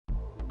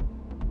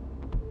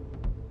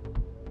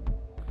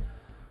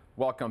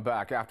Welcome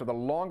back. After the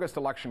longest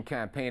election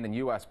campaign in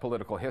U.S.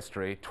 political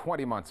history,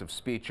 20 months of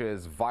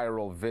speeches,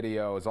 viral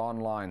videos,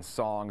 online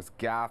songs,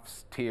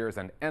 gaffes, tears,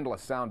 and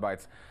endless sound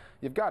bites,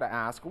 you've got to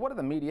ask, what do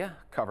the media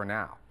cover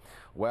now?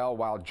 Well,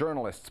 while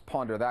journalists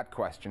ponder that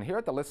question, here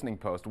at the Listening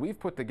Post, we've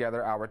put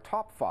together our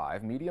top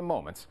 5 media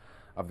moments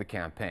of the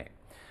campaign.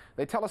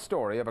 They tell a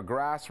story of a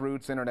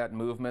grassroots internet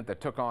movement that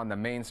took on the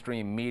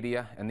mainstream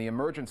media and the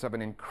emergence of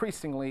an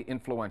increasingly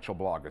influential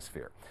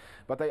blogosphere.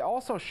 But they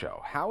also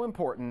show how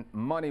important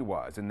money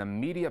was in the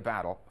media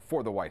battle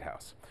for the White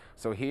House.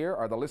 So here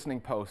are the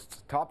Listening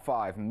Post's top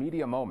 5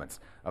 media moments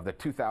of the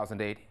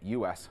 2008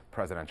 U.S.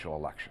 presidential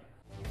election.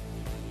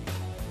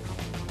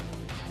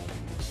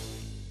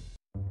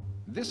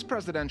 This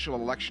presidential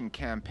election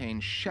campaign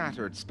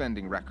shattered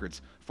spending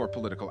records for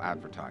political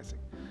advertising.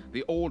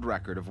 The old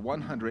record of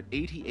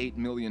 $188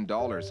 million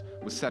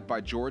was set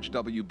by George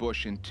W.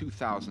 Bush in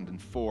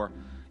 2004.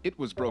 It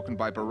was broken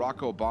by Barack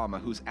Obama,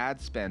 whose ad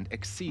spend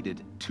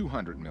exceeded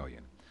 $200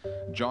 million.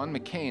 John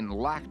McCain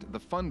lacked the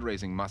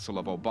fundraising muscle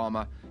of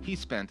Obama. He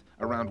spent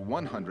around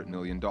 $100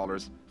 million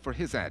for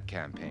his ad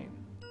campaign.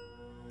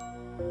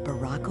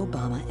 Barack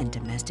Obama and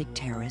domestic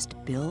terrorist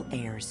Bill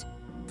Ayers,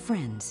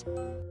 friends.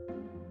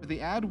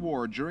 The ad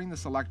war during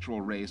this electoral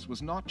race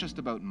was not just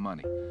about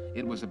money.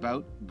 It was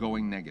about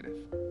going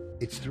negative.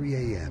 It's 3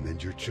 a.m.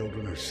 and your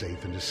children are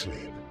safe and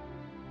asleep.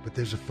 But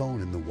there's a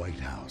phone in the White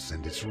House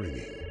and it's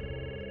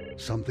ringing.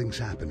 Something's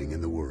happening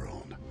in the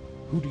world.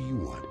 Who do you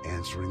want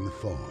answering the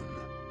phone?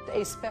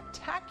 A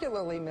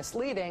spectacularly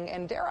misleading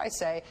and, dare I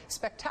say,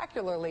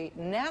 spectacularly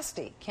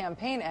nasty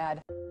campaign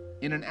ad.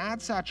 In an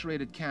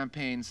ad-saturated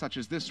campaign such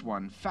as this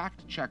one,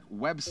 fact-check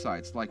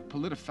websites like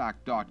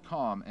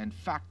politifact.com and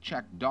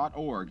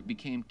factcheck.org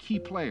became key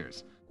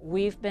players.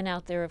 We've been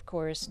out there, of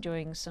course,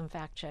 doing some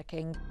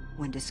fact-checking.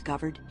 When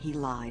discovered, he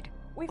lied.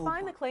 We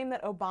find the claim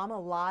that Obama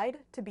lied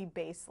to be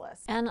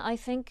baseless. And I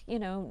think,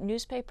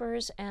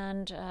 newspapers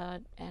and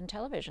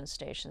television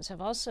stations have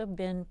also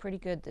been pretty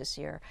good this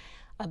year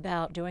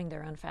about doing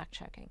their own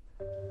fact-checking.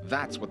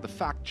 That's what the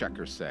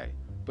fact-checkers say.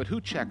 But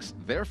who checks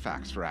their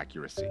facts for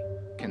accuracy?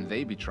 Can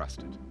they be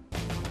trusted?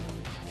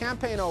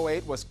 Campaign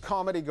 08 was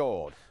comedy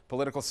gold.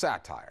 Political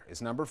satire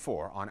is number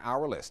 4 on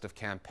our list of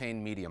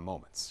campaign media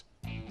moments.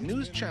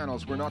 News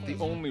channels were not the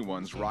only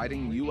ones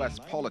riding U.S.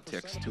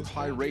 politics to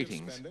high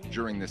ratings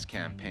during this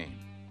campaign.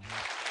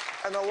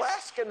 An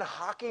Alaskan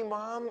hockey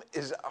mom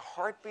is a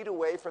heartbeat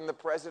away from the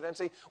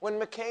presidency. When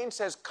McCain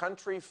says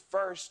country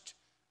first,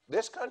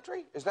 this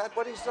country? Is that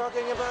what he's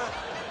talking about?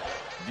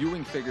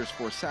 Viewing figures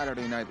for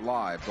Saturday Night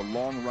Live, the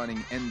long-running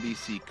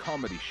NBC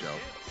comedy show,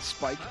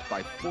 spiked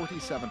by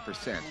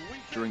 47%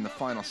 during the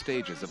final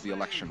stages of the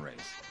election race.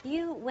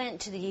 You went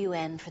to the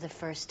UN for the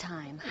first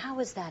time. How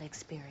was that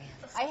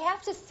experience? I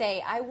have to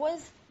say, I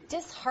was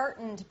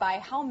disheartened by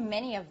how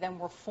many of them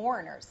were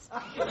foreigners.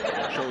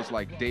 Shows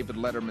like David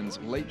Letterman's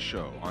Late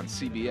Show on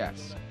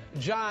CBS.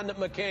 John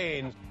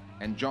McCain.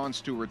 And Jon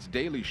Stewart's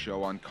Daily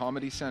Show on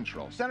Comedy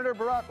Central. Senator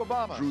Barack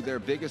Obama. Drew their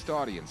biggest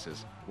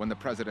audiences when the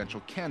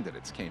presidential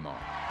candidates came on.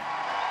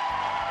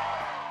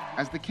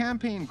 As the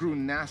campaign grew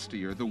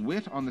nastier, the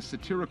wit on the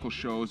satirical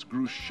shows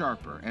grew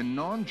sharper, and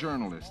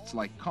non-journalists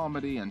like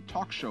comedy and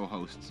talk show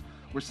hosts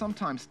were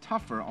sometimes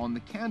tougher on the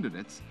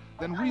candidates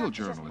than real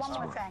journalists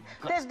were.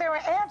 There are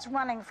ads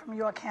running from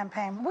your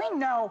campaign. We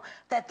know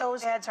that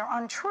those ads are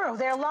untrue.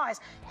 They're lies.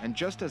 And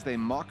just as they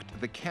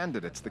mocked the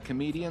candidates, the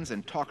comedians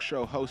and talk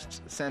show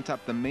hosts sent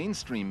up the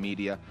mainstream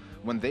media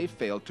when they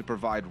failed to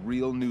provide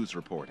real news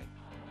reporting.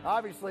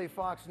 Obviously,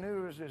 Fox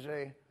News is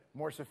a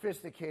more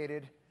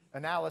sophisticated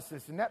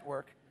analysis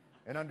network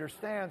and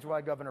understands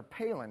why Governor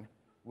Palin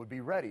would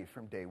be ready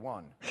from day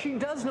one. She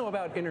does know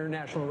about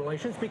international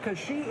relations because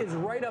she is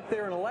right up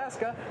there in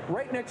Alaska,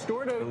 right next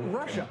door to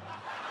Russia.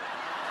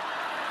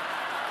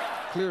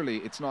 Clearly,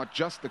 it's not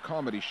just the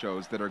comedy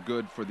shows that are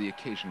good for the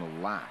occasional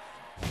laugh.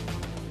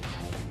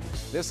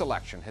 This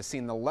election has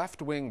seen the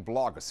left-wing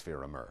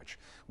blogosphere emerge.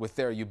 With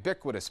their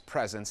ubiquitous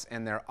presence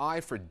and their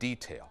eye for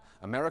detail,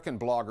 American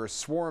bloggers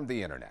swarm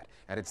the internet,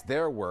 and it's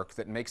their work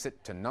that makes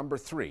it to number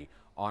 3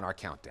 on our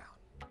countdown.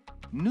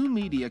 New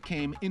media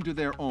came into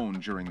their own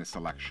during this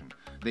election.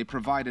 They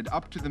provided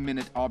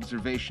up-to-the-minute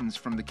observations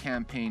from the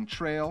campaign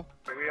trail.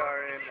 We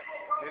are in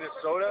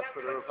Minnesota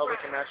for the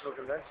Republican National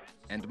Convention.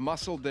 And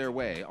muscled their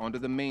way onto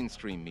the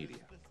mainstream media.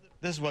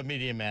 This is what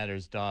Media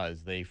Matters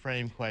does. They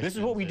frame questions. This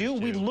is what we do.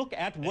 We look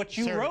at what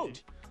you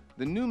wrote.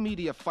 The new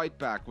media fight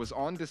back was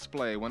on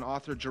display when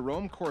author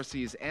Jerome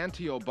Corsi's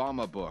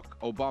anti-Obama book,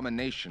 Obama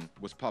Nation,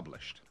 was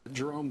published.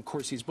 Jerome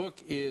Corsi's book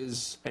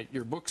is at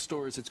your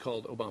bookstores. It's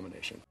called Obama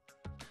Nation.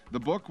 The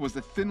book was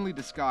a thinly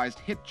disguised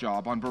hit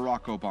job on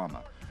Barack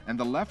Obama, and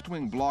the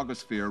left-wing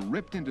blogosphere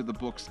ripped into the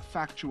book's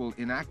factual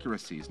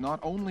inaccuracies, not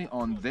only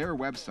on their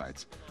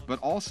websites, but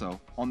also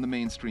on the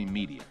mainstream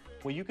media.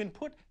 Well, you can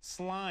put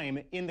slime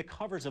in the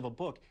covers of a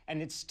book, and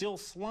it's still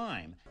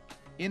slime.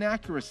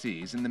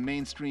 Inaccuracies in the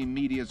mainstream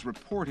media's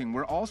reporting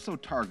were also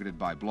targeted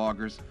by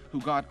bloggers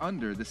who got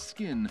under the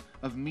skin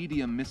of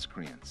media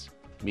miscreants.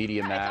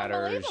 Media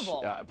Matters,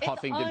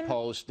 Huffington It's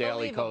Post,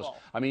 Daily Kos. unbelievable.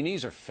 I mean,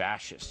 these are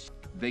fascists.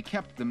 They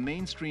kept the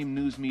mainstream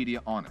news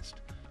media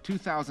honest.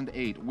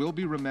 2008 will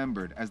be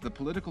remembered as the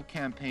political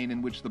campaign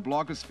in which the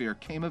blogosphere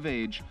came of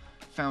age,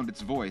 found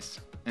its voice,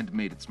 and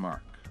made its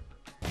mark.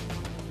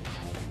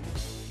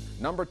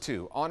 Number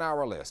 2 on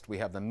our list, we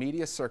have the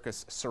media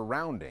circus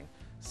surrounding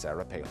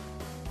Sarah Palin.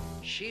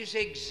 She's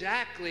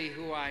exactly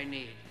who I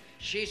need.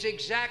 She's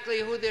exactly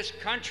who this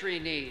country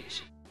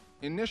needs.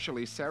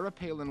 Initially, Sarah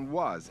Palin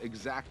was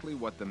exactly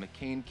what the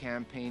McCain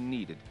campaign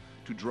needed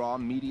to draw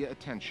media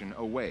attention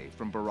away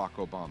from Barack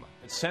Obama.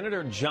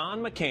 Senator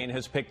John McCain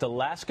has picked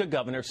Alaska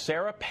Governor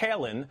Sarah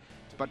Palin.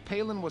 But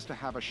Palin was to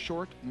have a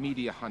short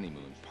media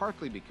honeymoon,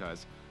 partly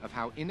because of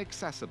how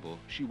inaccessible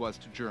she was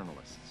to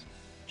journalists.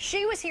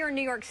 She was here in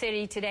New York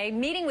City today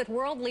meeting with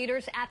world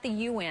leaders at the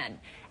UN.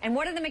 And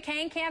what did the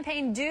McCain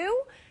campaign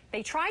do?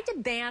 They tried to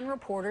ban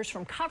reporters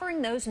from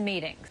covering those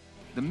meetings.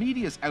 The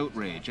media's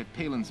outrage at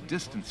Palin's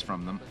distance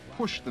from them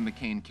pushed the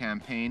McCain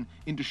campaign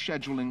into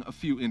scheduling a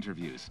few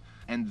interviews,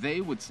 and they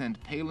would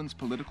send Palin's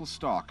political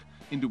stock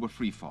into a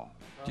freefall.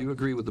 Do you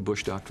agree with the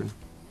Bush doctrine?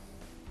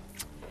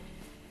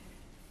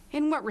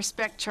 In what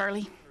respect,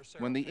 Charlie?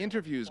 When the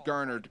interviews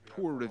garnered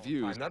poor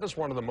reviews, That is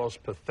one of the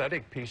most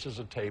pathetic pieces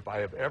of tape I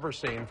have ever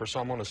seen for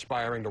someone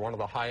aspiring to one of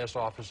the highest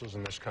offices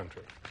in this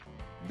country.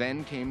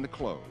 Then came the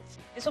clothes.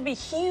 This will be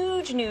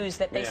huge news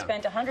that they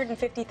spent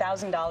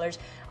 $150,000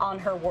 on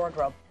her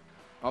wardrobe.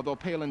 Although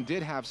Palin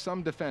did have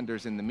some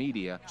defenders in the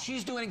media,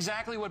 She's doing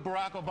exactly what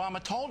Barack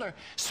Obama told her,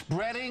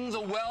 spreading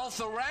the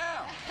wealth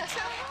around.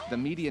 the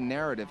media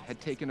narrative had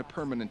taken a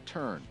permanent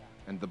turn,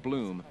 and the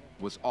bloom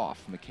was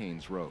off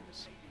McCain's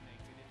rose.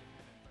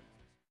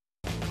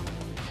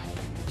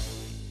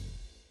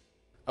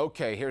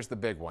 Okay, here's the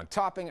big one.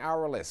 Topping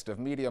our list of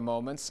media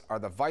moments are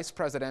the vice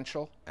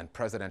presidential and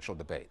presidential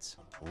debates,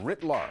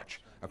 writ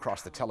large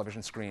across the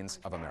television screens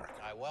of America.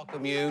 I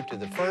welcome you to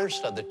the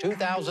first of the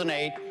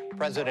 2008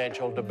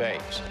 presidential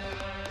debates.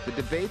 The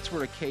debates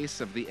were a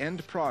case of the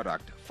end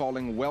product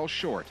falling well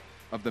short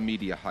of the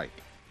media hype.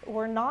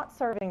 We're not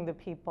serving the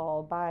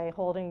people by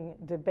holding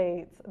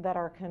debates that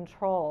are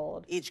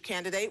controlled. Each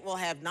candidate will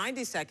have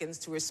 90 seconds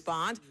to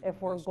respond.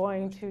 If we're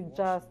going to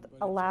just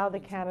allow the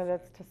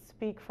candidates to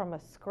speak from a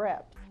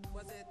script.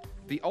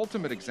 The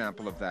ultimate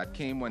example of that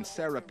came when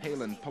Sarah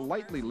Palin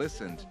politely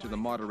listened to the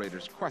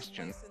moderator's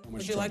questions.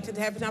 Would you like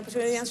to have an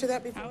opportunity to answer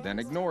that before? Then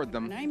ignored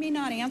them. I may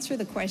not answer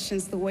the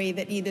questions the way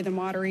that either the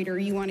moderator or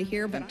you want to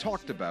hear, and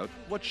talked about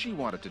what she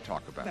wanted to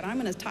talk about. But I'm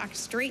going to talk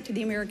straight to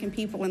the American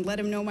people and let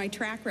them know my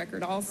track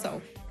record also.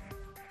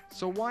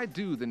 So why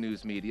do the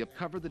news media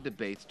cover the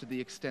debates to the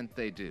extent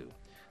they do?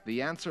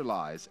 The answer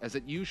lies, as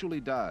it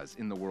usually does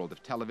in the world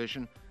of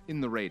television,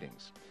 in the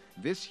ratings.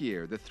 This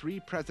year, the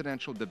 3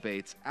 presidential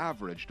debates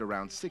averaged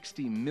around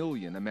 60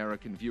 million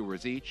American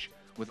viewers each,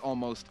 with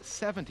almost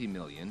 70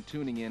 million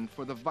tuning in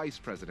for the vice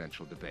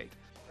presidential debate.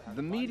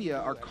 The media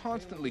are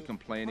constantly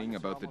complaining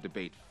about the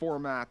debate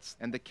formats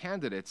and the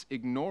candidates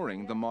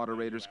ignoring the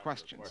moderator's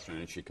questions.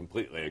 And she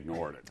completely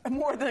ignored it.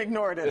 More than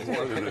ignored it.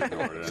 More than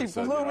ignored it.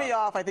 She blew me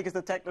off, I think is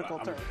the technical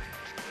term.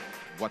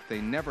 What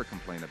they never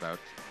complain about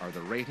are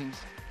the ratings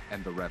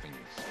and the revenues.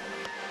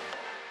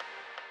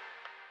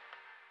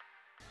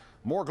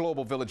 More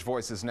Global Village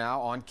Voices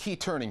now on key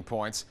turning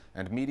points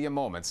and media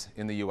moments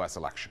in the U.S.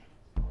 election.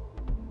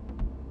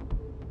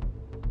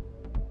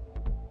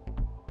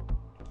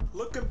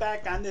 Looking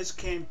back on this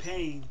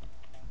campaign,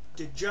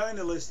 the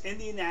journalists in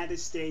the United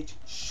States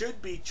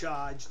should be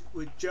charged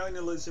with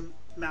journalism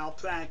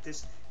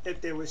malpractice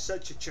if there was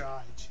such a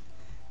charge.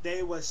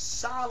 They were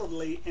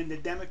solidly in the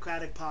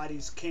Democratic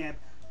Party's camp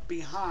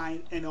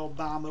behind an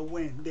Obama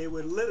win. They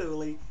were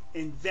literally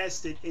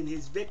invested in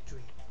his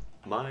victory.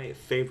 My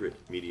favorite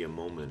media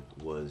moment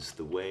was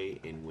the way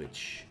in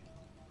which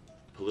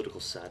political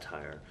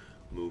satire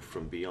moved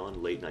from beyond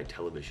late-night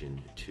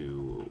television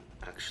to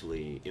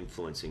actually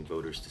influencing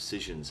voters'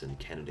 decisions and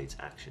candidates'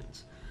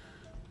 actions.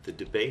 The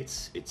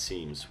debates, it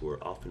seems, were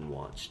often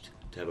watched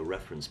to have a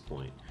reference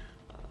point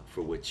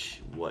for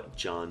which what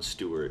Jon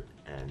Stewart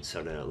and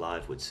Saturday Night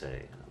Live would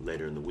say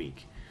later in the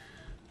week.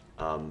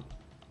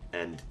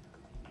 And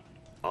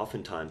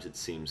oftentimes it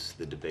seems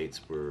the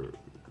debates were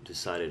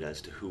decided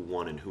as to who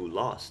won and who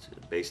lost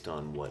based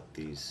on what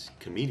these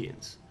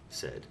comedians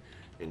said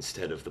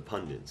instead of the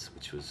pundits,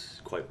 which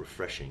was quite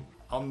refreshing.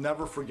 I'll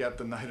never forget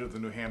the night of the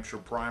New Hampshire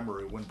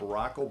primary when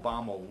Barack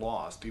Obama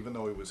lost, even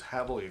though he was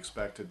heavily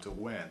expected to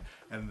win,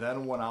 and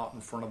then went out in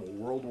front of a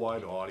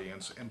worldwide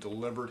audience and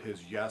delivered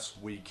his "Yes,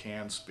 we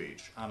can"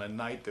 speech on a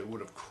night that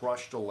would have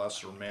crushed a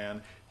lesser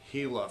man.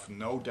 He left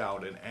no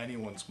doubt in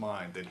anyone's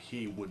mind that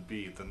he would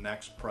be the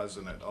next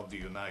president of the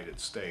United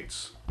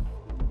States.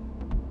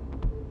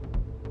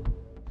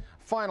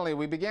 Finally,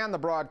 we began the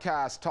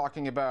broadcast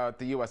talking about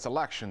the U.S.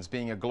 elections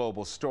being a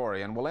global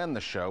story, and we'll end the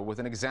show with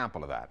an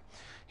example of that.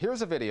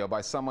 Here's a video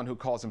by someone who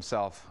calls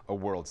himself a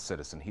world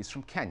citizen. He's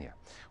from Kenya,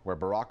 where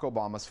Barack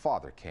Obama's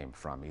father came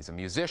from. He's a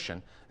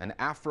musician, an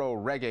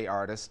Afro-reggae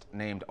artist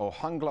named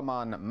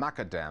Ohanglaman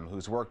Makadem,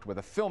 who's worked with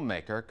a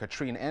filmmaker,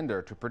 Katrine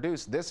Ender, to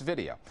produce this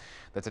video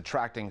that's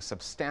attracting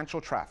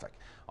substantial traffic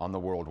on the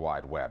World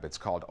Wide Web. It's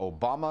called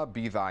Obama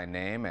Be Thy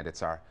Name, and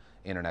it's our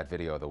Internet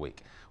Video of the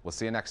Week. We'll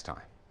see you next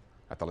time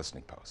at the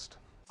Listening Post.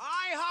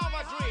 I have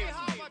a dream.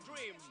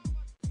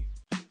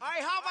 I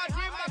have a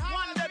dream that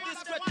one day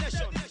this great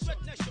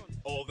nation,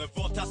 all the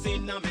voters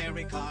in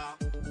America,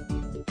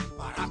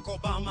 Barack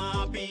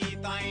Obama be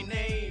thy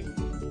name.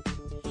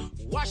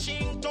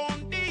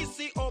 Washington,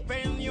 D.C.,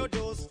 open your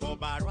doors for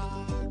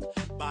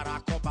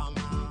Barack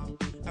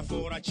Obama,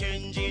 for a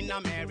change in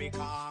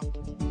America.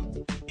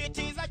 It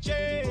is a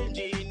change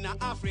in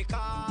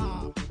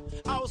Africa,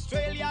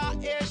 Australia,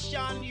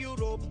 Asia,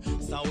 Europe,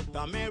 South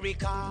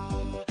America.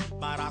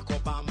 Barack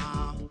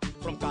Obama,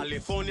 from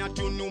California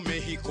to New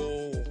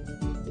Mexico,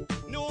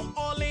 New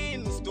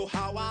Orleans to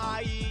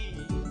Hawaii,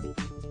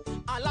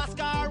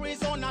 Alaska,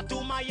 Arizona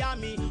to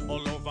Miami,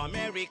 all over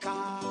America.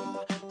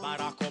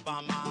 Barack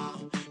Obama,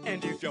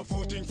 and if you're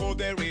voting for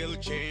the real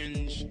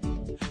change,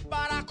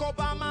 Barack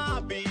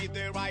Obama be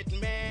the right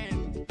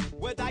man.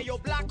 Whether you're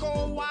black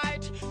or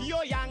white,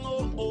 you're young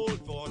or old,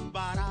 vote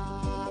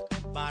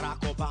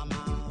Barack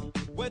Obama.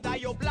 Whether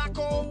you're black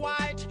or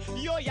white,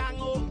 you're young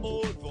or